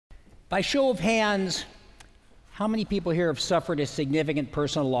By show of hands, how many people here have suffered a significant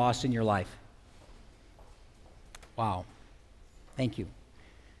personal loss in your life? Wow. Thank you.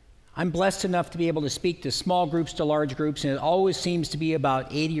 I'm blessed enough to be able to speak to small groups to large groups, and it always seems to be about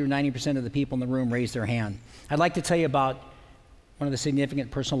 80 or 90% of the people in the room raise their hand. I'd like to tell you about one of the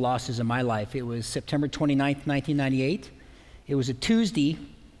significant personal losses in my life. It was September 29th, 1998. It was a Tuesday.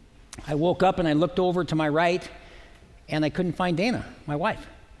 I woke up and I looked over to my right, and I couldn't find Dana, my wife.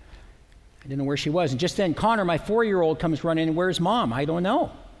 I didn't know where she was. And just then, Connor, my 4-year-old, comes running in. Where's Mom? I don't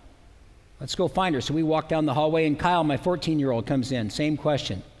know. Let's go find her. So we walk down the hallway, and Kyle, my 14-year-old, comes in. Same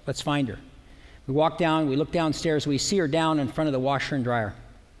question. Let's find her. We walk down. We look downstairs. We see her down in front of the washer and dryer.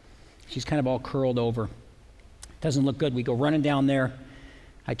 She's kind of all curled over. Doesn't look good. We go running down there.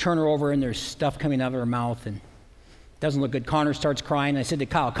 I turn her over, and there's stuff coming out of her mouth, and it doesn't look good. Connor starts crying. I said to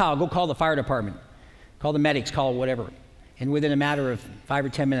Kyle, go call the fire department. Call the medics, call whatever. And within a matter of 5 or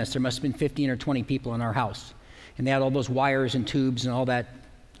 10 minutes, there must have been 15 or 20 people in our house. And they had all those wires and tubes and all that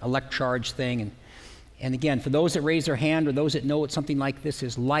electrocharge thing. And again, for those that raise their hand or those that know what something like this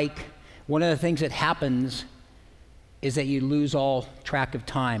is like, one of the things that happens is that you lose all track of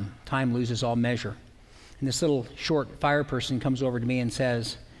time. Time loses all measure. And this little short fire person comes over to me and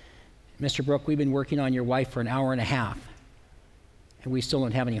says, Mr. Brook, we've been working on your wife for an hour and a half, and we still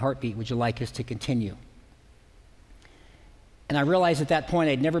don't have any heartbeat. Would you like us to continue? And I realized at that point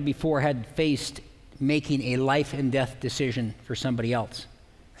I'd never before had faced making a life and death decision for somebody else.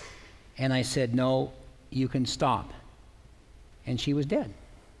 And I said, no, you can stop. And she was dead.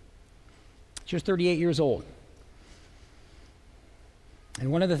 She was 38 years old.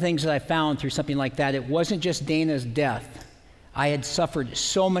 And one of the things that I found through something like that, it wasn't just Dana's death. I had suffered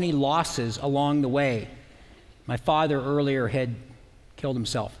so many losses along the way. My father earlier had killed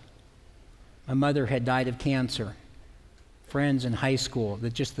himself. My mother had died of cancer. Friends in high school,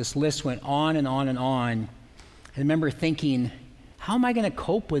 that just this list went on and on and on. I remember thinking, how am I going to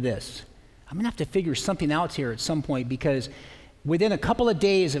cope with this? I'm going to have to figure something out here at some point, because within a couple of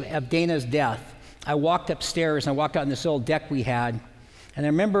days of Dana's death, I walked upstairs and I walked out on this little deck we had, and I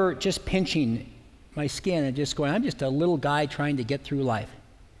remember just pinching my skin and just going, I'm just a little guy trying to get through life.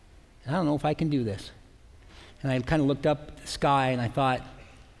 And I don't know if I can do this. And I kind of looked up at the sky and I thought,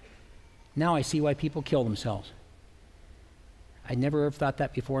 now I see why people kill themselves. I'd never have thought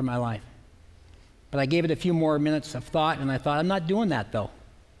that before in my life. But I gave it a few more minutes of thought, and I thought, I'm not doing that, though.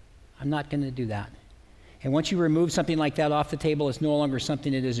 I'm not going to do that. And once you remove something like that off the table, it's no longer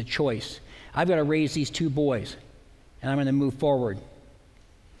something that is a choice. I've got to raise these 2 boys, and I'm going to move forward.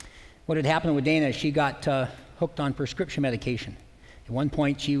 What had happened with Dana, she got hooked on prescription medication. At one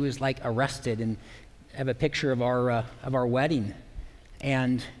point, she was like arrested, and I have a picture of our wedding.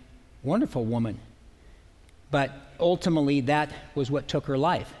 And wonderful woman. But ultimately, that was what took her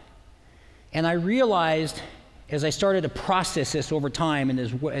life. And I realized, as I started to process this over time, and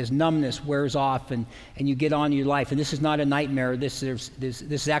as numbness wears off and you get on your life, and this is not a nightmare, this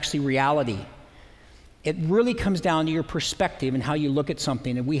is actually reality. It really comes down to your perspective and how you look at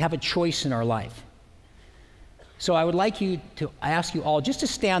something, and we have a choice in our life. So I would like you to ask you all just to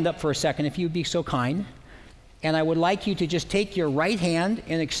stand up for a second, if you'd be so kind. And I would like you to just take your right hand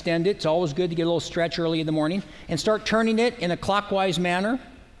and extend it. It's always good to get a little stretch early in the morning. And start turning it in a clockwise manner.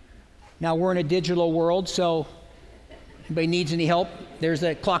 Now, we're in a digital world, so if anybody needs any help, there's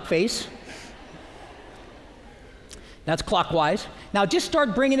that clock face. That's clockwise. Now, just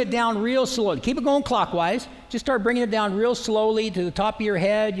start bringing it down real slowly. Keep it going clockwise. Just start bringing it down real slowly to the top of your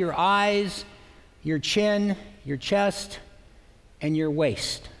head, your eyes, your chin, your chest, and your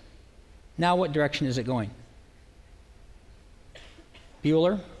waist. Now, what direction is it going?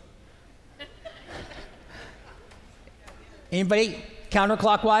 Bueller? Anybody?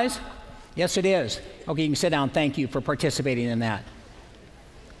 Counterclockwise? Yes, it is. Okay, you can sit down. Thank you for participating in that.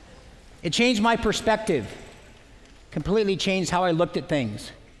 It changed my perspective. Completely changed how I looked at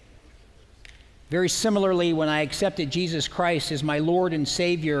things. Very similarly, when I accepted Jesus Christ as my Lord and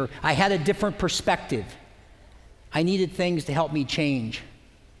Savior, I had a different perspective. I needed things to help me change.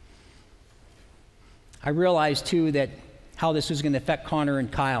 I realized, too, that how this was going to affect Connor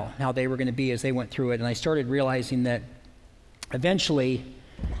and Kyle, how they were going to be as they went through it. And I started realizing that eventually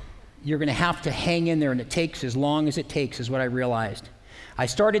you're going to have to hang in there, and it takes as long as it takes, is what I realized. I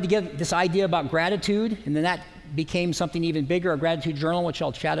started to get this idea about gratitude, and then that became something even bigger, a gratitude journal, which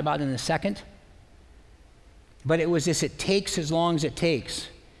I'll chat about in a second. But it was this, it takes as long as it takes.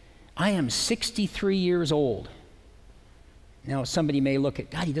 I am 63 years old. Now, somebody may look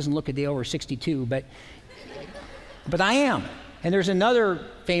at, God, he doesn't look a day over 62, but I am. And there's another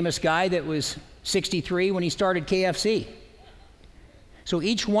famous guy that was 63 when he started KFC. So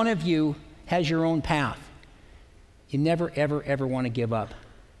each one of you has your own path. You never, ever, ever want to give up.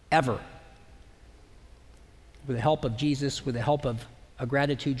 Ever. With the help of Jesus, with the help of a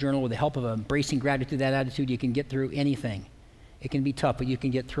gratitude journal, with the help of embracing gratitude, that attitude, you can get through anything. It can be tough, but you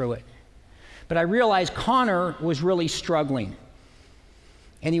can get through it. But I realized Connor was really struggling.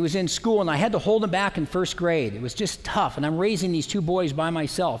 And he was in school, and I had to hold him back in first grade. It was just tough. And I'm raising these two boys by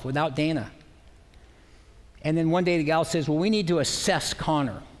myself without Dana. And then one day the gal says, well, we need to assess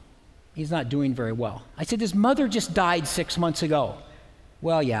Connor. He's not doing very well. I said, his mother just died 6 months ago.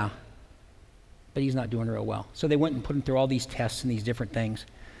 Well, yeah, but he's not doing real well. So they went and put him through all these tests and these different things.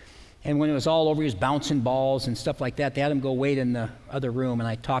 And when it was all over, he was bouncing balls and stuff like that. They had him go wait in the other room, and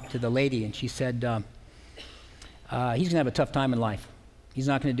I talked to the lady, and she said, he's going to have a tough time in life. He's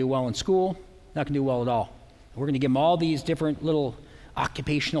not going to do well in school, not going to do well at all. We're going to give him all these different little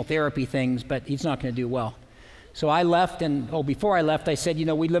occupational therapy things, but he's not going to do well. So I left, and before I left, I said,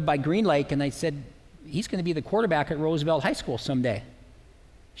 we live by Green Lake, and I said, he's going to be the quarterback at Roosevelt High School someday.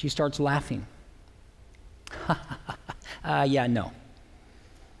 She starts laughing. Yeah, no.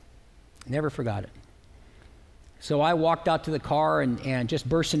 Never forgot it. So I walked out to the car and just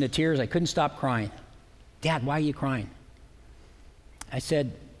burst into tears. I couldn't stop crying. Dad, why are you crying? I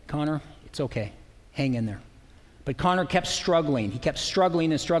said, Connor, it's okay. Hang in there. But Connor kept struggling. He kept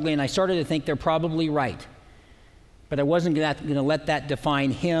struggling and struggling, and I started to think they're probably right. But I wasn't going to let that define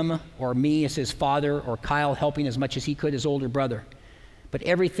him or me as his father or Kyle helping as much as he could, his older brother. But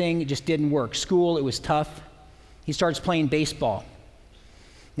everything just didn't work. School, it was tough. He starts playing baseball.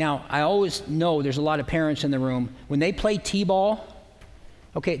 Now, I always know there's a lot of parents in the room. When they play t-ball,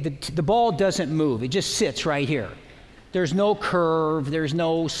 okay, the ball doesn't move. It just sits right here. There's no curve. There's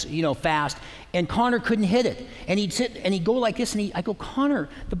no, fast. And Connor couldn't hit it. And he'd sit and he'd go like this, and I go, Connor,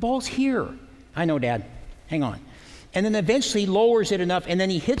 the ball's here. I know, Dad. Hang on. And then eventually he lowers it enough, and then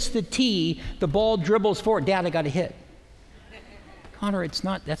he hits the tee. The ball dribbles forward. Dad, I got to hit. Connor, that's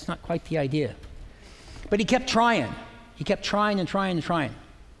not quite the idea. But he kept trying. He kept trying and trying and trying.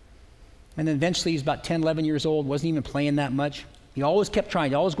 And then eventually he's about 10, 11 years old, wasn't even playing that much. He always kept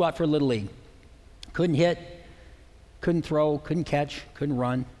trying. He'd always go out for a Little League. Couldn't hit, couldn't throw, couldn't catch, couldn't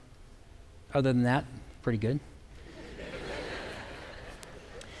run. Other than that, pretty good.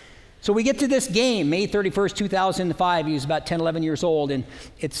 So we get to this game, May 31st, 2005. He was about 10, 11 years old, and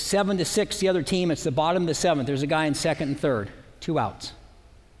it's 7-6, the other team. It's the bottom of the seventh. There's a guy in second and third, 2 outs.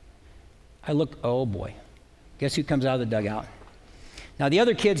 I look, oh boy, guess who comes out of the dugout? Now, the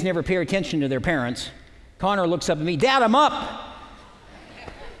other kids never pay attention to their parents. Connor looks up at me, Dad, I'm up!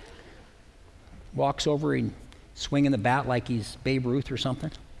 Walks over and swinging the bat like he's Babe Ruth or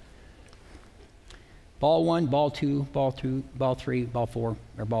something. Ball 1, ball 2, ball 2, ball 3, ball 4,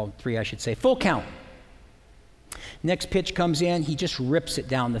 or ball 3, I should say. Full count. Next pitch comes in, he just rips it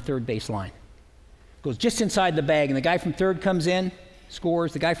down the third base line. Goes just inside the bag, and the guy from third comes in,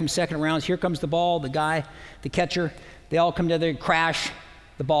 scores. The guy from second rounds, here comes the ball, the guy, the catcher. They all come together, crash.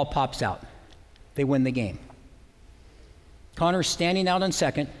 The ball pops out. They win the game. Connor's standing out on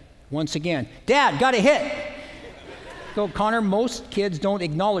second. Once again, Dad, got a hit. Go, Connor, most kids don't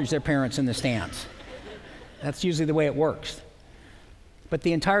acknowledge their parents in the stands. That's usually the way it works. But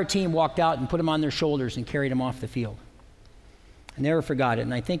the entire team walked out and put him on their shoulders and carried him off the field. I never forgot it.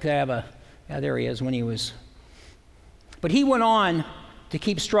 And I think I there he is when he was. But he went on to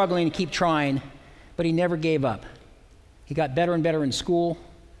keep struggling and keep trying, but he never gave up. He got better and better in school.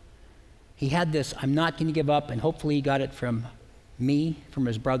 He had this, I'm not going to give up, and hopefully he got it from me, from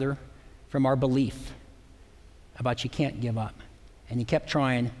his brother, from our belief about you can't give up. And he kept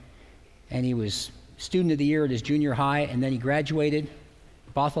trying, and he was student of the year at his junior high, and then he graduated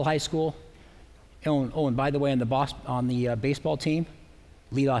Bothell High School. Oh, and by the way, on the baseball team,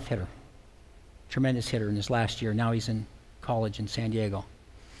 leadoff hitter. Tremendous hitter in his last year. Now he's in college in San Diego.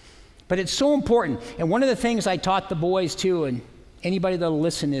 But it's so important. And one of the things I taught the boys too, and anybody that'll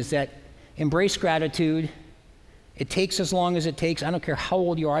listen, is that embrace gratitude. It takes as long as it takes. I don't care how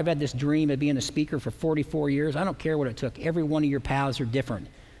old you are. I've had this dream of being a speaker for 44 years. I don't care what it took. Every one of your paths are different.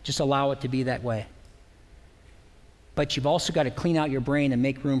 Just allow it to be that way. But you've also got to clean out your brain and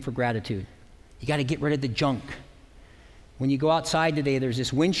make room for gratitude. You got to get rid of the junk. When you go outside today, there's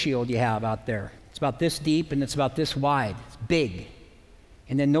this windshield you have out there. It's about this deep and it's about this wide. It's big.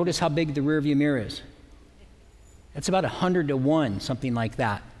 And then notice how big the rearview mirror is. It's about 100 to 1, something like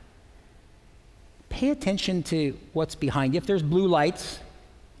that. Pay attention to what's behind you. If there's blue lights,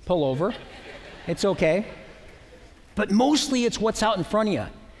 pull over. It's okay. But mostly it's what's out in front of you.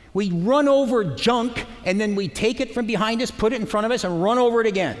 We run over junk, and then we take it from behind us, put it in front of us, and run over it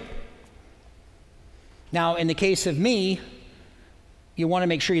again. Now, in the case of me, you want to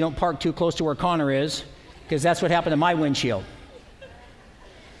make sure you don't park too close to where Connor is, because that's what happened to my windshield.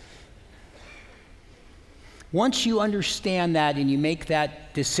 Once you understand that and you make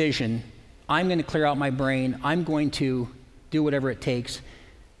that decision, I'm going to clear out my brain, I'm going to do whatever it takes,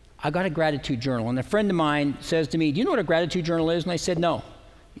 I got a gratitude journal. And a friend of mine says to me, do you know what a gratitude journal is? And I said, no.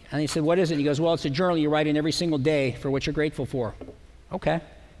 And he said, what is it? And he goes, well, it's a journal you write in every single day for what you're grateful for. Okay. And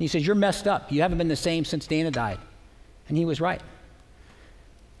he says, you're messed up. You haven't been the same since Dana died. And he was right.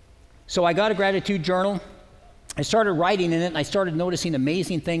 So I got a gratitude journal. I started writing in it, and I started noticing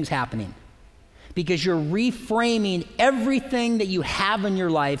amazing things happening. Because you're reframing everything that you have in your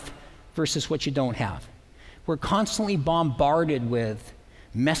life versus what you don't have. We're constantly bombarded with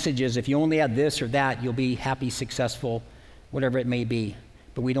messages. If you only had this or that, you'll be happy, successful, whatever it may be.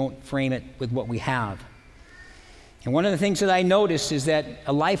 But we don't frame it with what we have. And one of the things that I noticed is that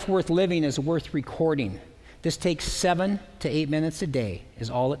a life worth living is worth recording. This takes 7 to 8 minutes a day is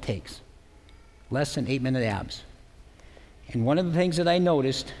all it takes. Less than 8-minute abs. And one of the things that I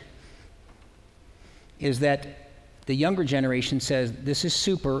noticed is that the younger generation says, this is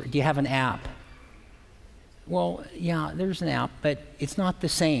super, do you have an app? Well, yeah, there's an app, but it's not the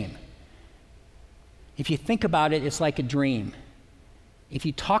same. If you think about it, it's like a dream. If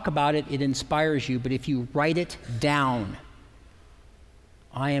you talk about it, it inspires you, but if you write it down,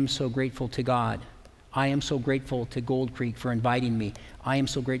 I am so grateful to God. I am so grateful to Gold Creek for inviting me. I am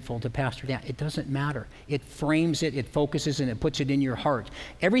so grateful to Pastor Dan. It doesn't matter. It frames it, it focuses, and it puts it in your heart.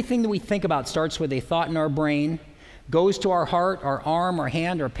 Everything that we think about starts with a thought in our brain, goes to our heart, our arm, our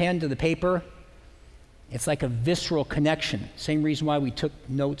hand, our pen to the paper. It's like a visceral connection. Same reason why we took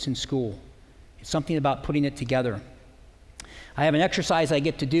notes in school. It's something about putting it together. I have an exercise I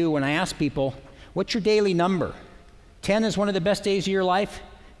get to do when I ask people, what's your daily number? 10 is one of the best days of your life.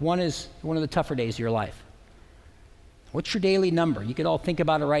 1 is one of the tougher days of your life. What's your daily number? You could all think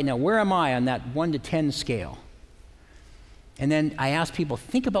about it right now. Where am I on that 1 to 10 scale? And then I ask people,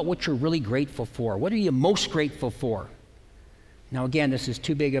 think about what you're really grateful for. What are you most grateful for? Now again, this is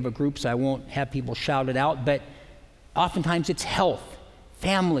too big of a group, so I won't have people shout it out, but oftentimes it's health,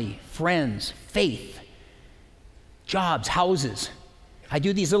 family, friends, faith, jobs, houses. I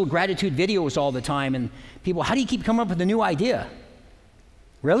do these little gratitude videos all the time, and people, how do you keep coming up with a new idea?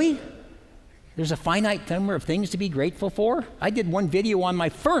 Really? There's a finite number of things to be grateful for? I did one video on my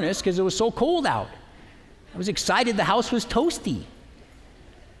furnace because it was so cold out. I was excited the house was toasty.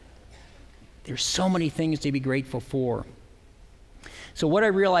 There's so many things to be grateful for. So what I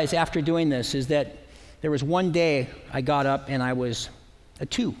realized after doing this is that there was one day I got up and I was a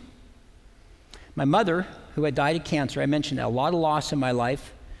 2. My mother, who had died of cancer, I mentioned a lot of loss in my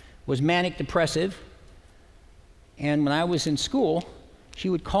life, was manic depressive. And when I was in school, she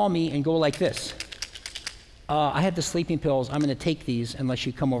would call me and go like this. I have the sleeping pills. I'm going to take these unless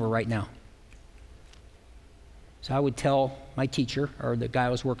you come over right now. So I would tell my teacher, or the guy I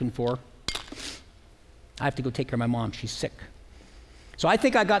was working for, I have to go take care of my mom. She's sick. So I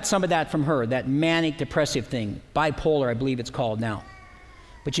think I got some of that from her, that manic depressive thing. Bipolar, I believe it's called now.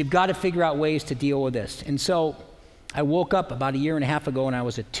 But you've got to figure out ways to deal with this. And so I woke up about 1.5 years ago and I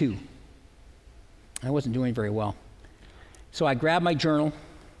was a 2. I wasn't doing very well. So I grabbed my journal,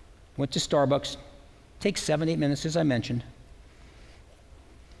 went to Starbucks, takes 7, 8 minutes, as I mentioned.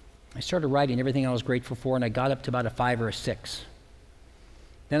 I started writing everything I was grateful for, and I got up to about a 5 or a 6.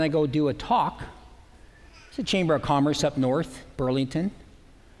 Then I go do a talk. It's a Chamber of Commerce up north, Burlington.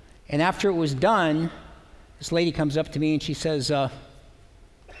 And after it was done, this lady comes up to me and she says,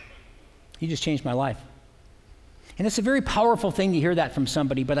 you just changed my life. And it's a very powerful thing to hear that from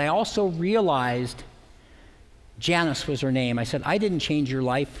somebody, but I also realized, Janice was her name. I said, I didn't change your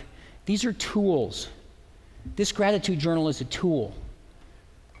life. These are tools. This gratitude journal is a tool.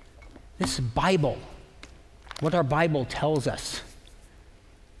 This Bible, what our Bible tells us,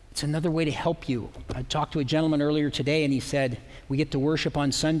 it's another way to help you. I talked to a gentleman earlier today and he said, we get to worship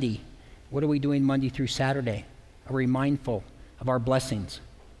on Sunday. What are we doing Monday through Saturday? Are we mindful of our blessings?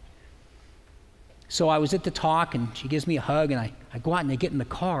 So I was at the talk and she gives me a hug and I go out and I get in the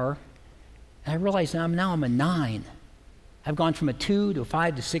car and I realize now I'm a 9. I've gone from a 2 to a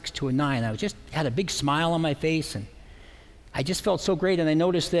 5 to 6 to a 9. I just had a big smile on my face and I just felt so great, and I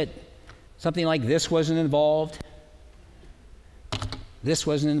noticed that something like this wasn't involved. This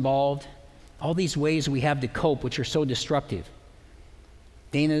wasn't involved. All these ways we have to cope, which are so destructive.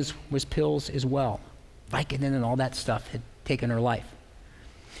 Dana's was pills as well. Vicodin and all that stuff had taken her life.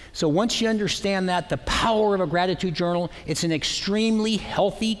 So once you understand that, the power of a gratitude journal, it's an extremely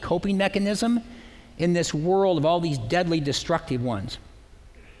healthy coping mechanism in this world of all these deadly destructive ones.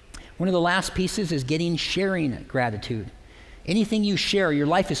 One of the last pieces is sharing gratitude. Anything you share, your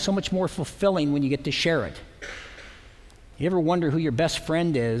life is so much more fulfilling when you get to share it. You ever wonder who your best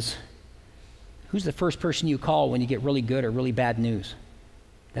friend is? Who's the first person you call when you get really good or really bad news?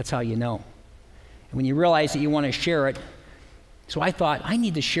 That's how you know. And when you realize that you want to share it, so I thought, I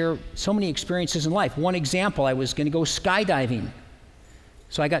need to share so many experiences in life. One example, I was going to go skydiving.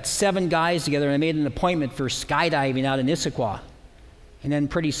 So I got 7 guys together and I made an appointment for skydiving out in Issaquah. And then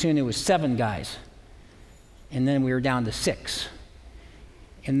pretty soon it was 7 guys. And then we were down to 6.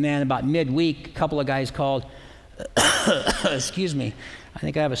 And then about midweek, a couple of guys called, excuse me, I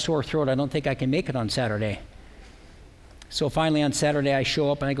think I have a sore throat. I don't think I can make it on Saturday. So finally on Saturday I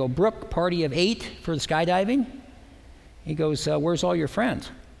show up and I go, Brooke, party of 8 for the skydiving? He goes, where's all your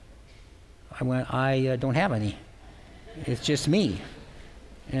friends? I went, I don't have any. It's just me.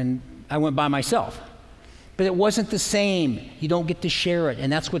 And I went by myself. But it wasn't the same. You don't get to share it,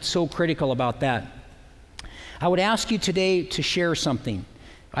 and that's what's so critical about that. I would ask you today to share something.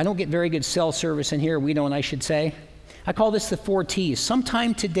 I don't get very good cell service in here. We don't, I should say. I call this the 4 T's.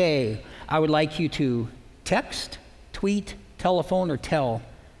 Sometime today, I would like you to text, tweet, telephone, or tell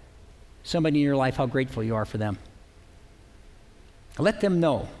somebody in your life how grateful you are for them. Let them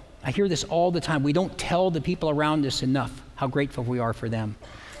know. I hear this all the time. We don't tell the people around us enough how grateful we are for them.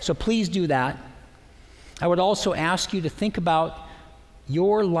 So please do that. I would also ask you to think about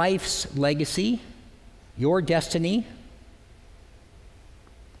your life's legacy, your destiny,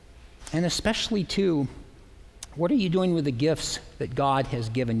 and especially, too, what are you doing with the gifts that God has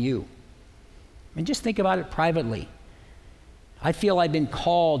given you? And just think about it privately. I feel I've been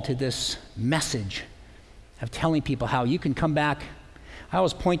called to this message of telling people how you can come back. I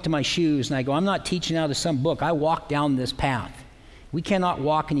always point to my shoes and I go, I'm not teaching out of some book. I walk down this path. We cannot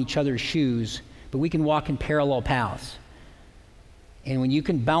walk in each other's shoes, but we can walk in parallel paths. And when you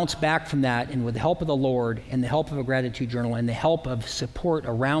can bounce back from that, and with the help of the Lord, and the help of a gratitude journal, and the help of support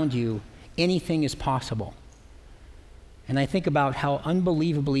around you, anything is possible. And I think about how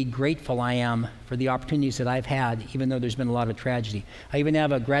unbelievably grateful I am for the opportunities that I've had, even though there's been a lot of tragedy. I even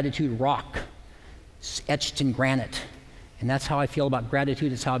have a gratitude rock etched in granite. And that's how I feel about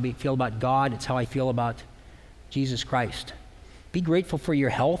gratitude. It's how I feel about God. It's how I feel about Jesus Christ. Be grateful for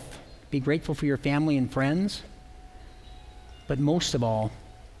your health. Be grateful for your family and friends. But most of all,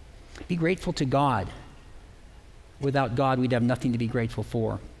 be grateful to God. Without God, we'd have nothing to be grateful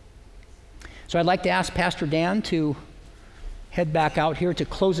for. So I'd like to ask Pastor Dan to head back out here to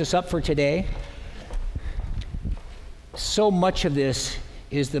close us up for today. So much of this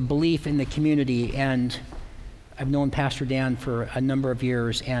is the belief in the community, and I've known Pastor Dan for a number of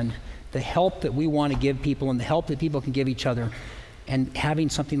years, and the help that we want to give people and the help that people can give each other, and having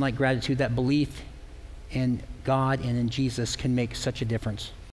something like gratitude, that belief in God and in Jesus can make such a difference.